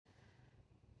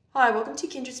Hi, welcome to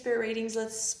Kindred Spirit Readings.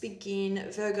 Let's begin,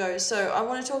 Virgo. So I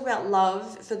want to talk about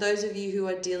love for those of you who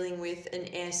are dealing with an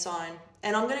air sign.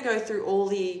 And I'm going to go through all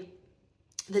the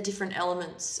different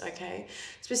elements, okay?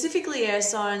 Specifically air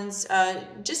signs,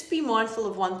 just be mindful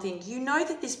of one thing. You know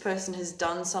that this person has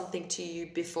done something to you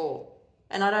before.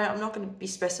 And I'm not going to be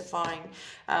specifying.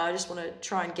 I just want to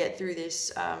try and get through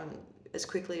this as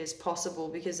quickly as possible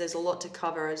because there's a lot to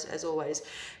cover as always.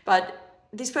 But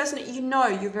this person,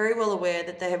 you're very well aware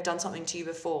that they have done something to you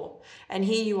before. And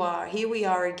here we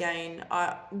are again.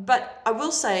 But I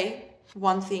will say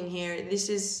one thing here. This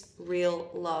is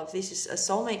real love. This is a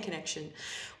soulmate connection.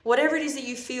 Whatever it is that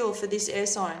you feel for this air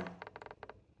sign,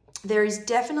 there is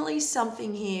definitely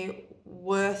something here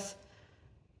worth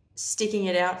sticking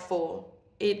it out for.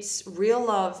 It's real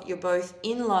love. You're both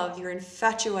in love. You're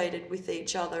infatuated with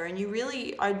each other. And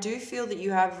I do feel that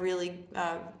you have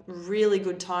really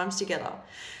good times together.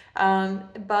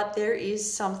 But there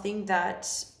is something that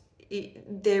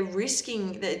they're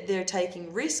risking, that they're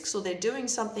taking risks, or they're doing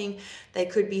something. They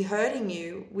could be hurting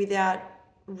you without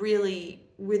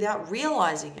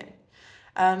realizing it.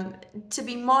 To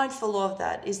be mindful of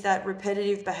that is that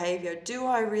repetitive behavior. Do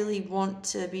I really want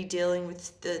to be dealing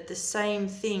with the same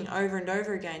thing over and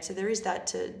over again? So there is that,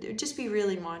 to just be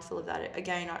really mindful of that.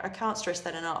 Again, I can't stress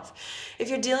that enough. If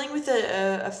you're dealing with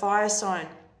a fire sign,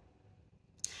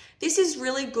 this is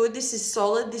really good. This is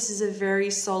solid. This is a very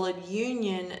solid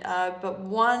union. But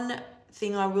one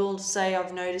thing I will say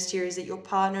I've noticed here is that your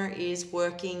partner is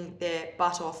working their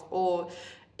butt off, or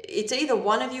it's either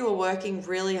one of you are working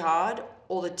really hard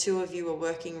or the two of you are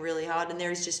working really hard, and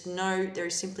there is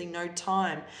simply no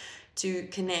time to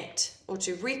connect or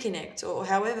to reconnect, or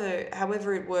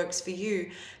however it works for you.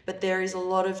 But there is a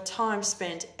lot of time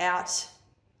spent out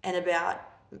and about,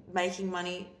 making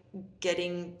money,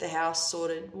 getting the house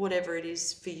sorted, whatever it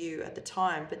is for you at the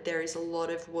time. But there is a lot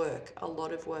of work.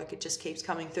 It just keeps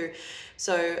coming through.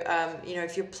 So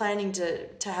if you're planning to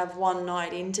have one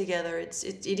night in together, it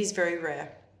is very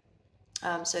rare.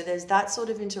 So there's that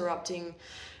sort of interrupting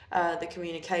the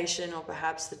communication, or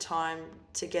perhaps the time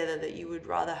together that you would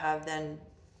rather have than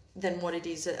what it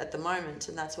is at the moment.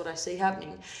 And that's what I see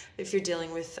happening if you're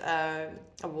dealing with a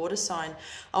water sign.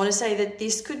 I want to say that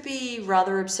this could be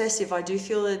rather obsessive. I do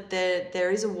feel that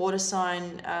there is a water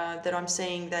sign that I'm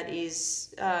seeing that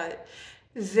is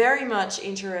very much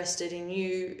interested in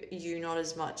you. You're not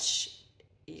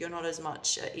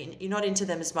into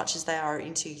them as much as they are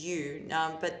into you.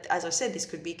 But as I said, this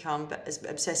could become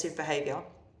obsessive behavior.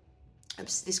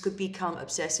 This could become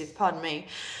obsessive, pardon me.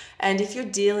 And if you're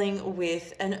dealing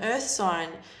with an earth sign,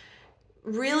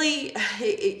 really,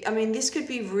 this could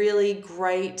be really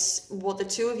great. What the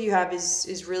two of you have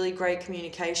is really great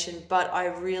communication, but I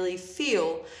really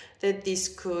feel that this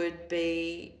could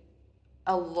be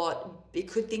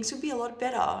things would be a lot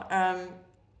better.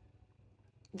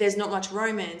 There's not much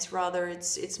romance. Rather,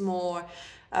 it's more,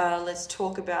 let's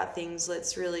talk about things.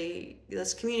 Let's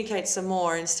communicate some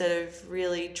more, instead of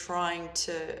really trying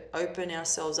to open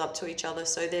ourselves up to each other.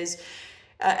 So there's,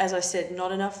 as I said,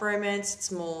 not enough romance. It's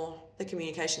more the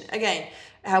communication. Again,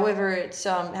 however it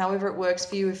works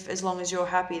for you, as long as you're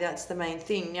happy, that's the main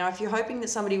thing. Now, if you're hoping that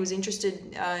somebody was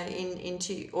interested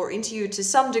into you to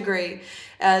some degree,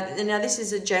 now this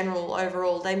is a general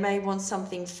overall, they may want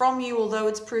something from you, although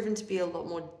it's proven to be a lot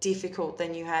more difficult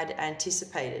than you had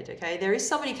anticipated. Okay, there is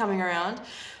somebody coming around.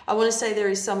 I want to say there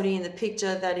is somebody in the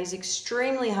picture that is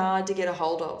extremely hard to get a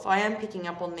hold of. I am picking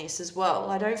up on this as well.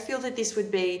 I don't feel that this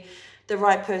would be the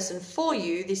right person for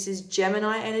you. This is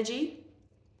Gemini energy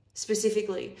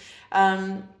specifically.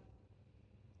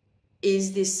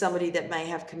 Is this somebody that may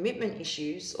have commitment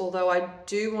issues? Although I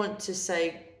do want to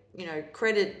say,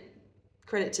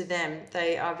 credit to them.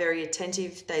 They are very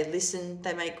attentive. They listen.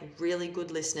 They make really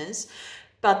good listeners,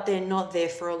 but they're not there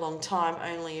for a long time,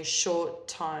 only a short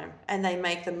time, and they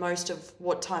make the most of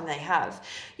what time they have,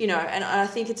 and I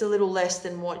think it's a little less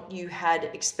than what you had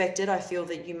expected. I feel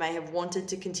that you may have wanted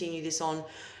to continue this on,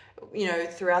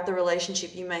 throughout the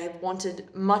relationship. You may have wanted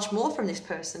much more from this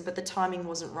person, but the timing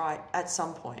wasn't right at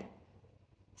some point.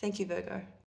 Thank you, Virgo.